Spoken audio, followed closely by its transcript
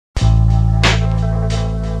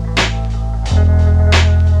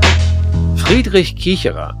Friedrich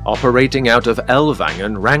Kicherer, operating out of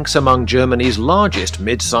Ellwangen, ranks among Germany's largest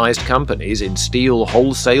mid-sized companies in steel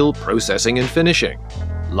wholesale, processing and finishing.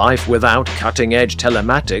 Life without cutting-edge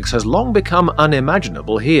telematics has long become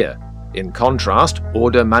unimaginable here. In contrast,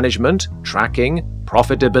 order management, tracking,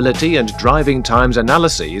 profitability and driving times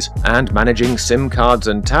analyses, and managing SIM cards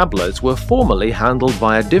and tablets were formerly handled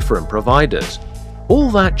via different providers.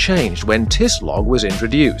 All that changed when TIS-Log was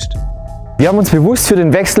introduced.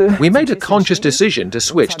 We made a conscious decision to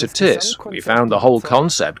switch to TIS. We found the whole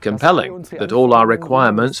concept compelling, that all our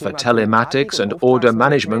requirements for telematics and order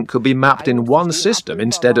management could be mapped in one system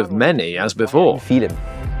instead of many as before.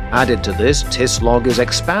 Added to this, TIS-Log is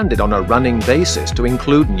expanded on a running basis to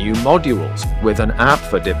include new modules, with an app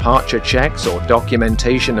for departure checks or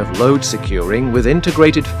documentation of load securing with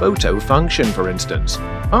integrated photo function, for instance.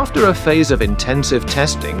 After a phase of intensive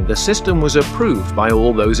testing, the system was approved by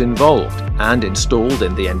all those involved and installed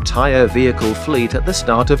in the entire vehicle fleet at the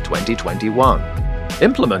start of 2021.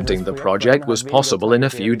 Implementing the project was possible in a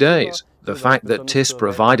few days. The fact that TIS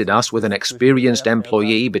provided us with an experienced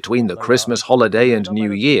employee between the Christmas holiday and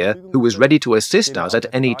New Year who was ready to assist us at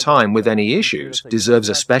any time with any issues deserves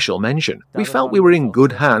a special mention. We felt we were in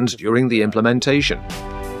good hands during the implementation.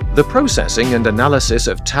 The processing and analysis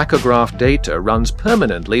of tachograph data runs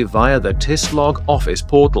permanently via the TIS-Log Office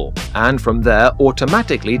portal, and from there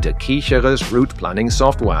automatically to Kicherer's route planning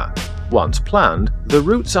software. Once planned, the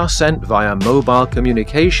routes are sent via mobile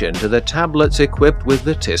communication to the tablets equipped with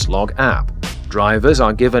the TIS-Log app. Drivers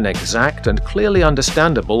are given exact and clearly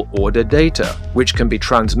understandable order data, which can be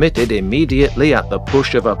transmitted immediately at the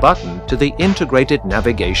push of a button to the integrated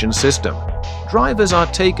navigation system. Drivers are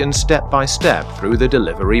taken step by step through the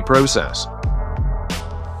delivery process.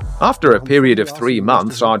 After a period of 3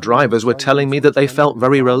 months, our drivers were telling me that they felt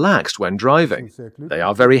very relaxed when driving. They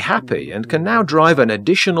are very happy and can now drive an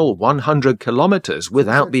additional 100 kilometers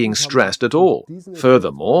without being stressed at all.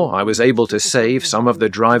 Furthermore, I was able to save some of the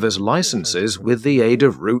drivers' licenses with the aid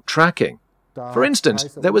of route tracking. For instance,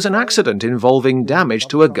 there was an accident involving damage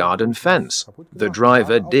to a garden fence. The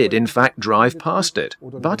driver did in fact drive past it,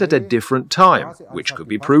 but at a different time, which could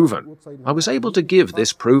be proven. I was able to give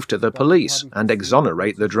this proof to the police and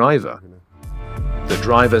exonerate the driver. The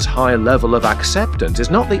driver's high level of acceptance is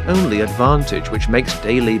not the only advantage which makes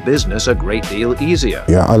daily business a great deal easier.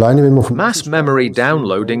 Mass memory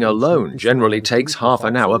downloading alone generally takes half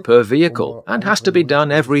an hour per vehicle and has to be done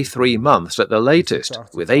every 3 months at the latest.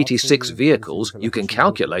 With 86 vehicles, you can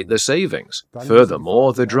calculate the savings.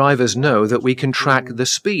 Furthermore, the drivers know that we can track the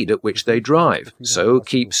speed at which they drive, so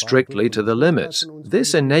keep strictly to the limits.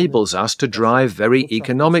 This enables us to drive very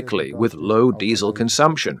economically with low diesel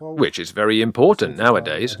consumption, which is very important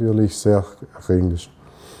nowadays.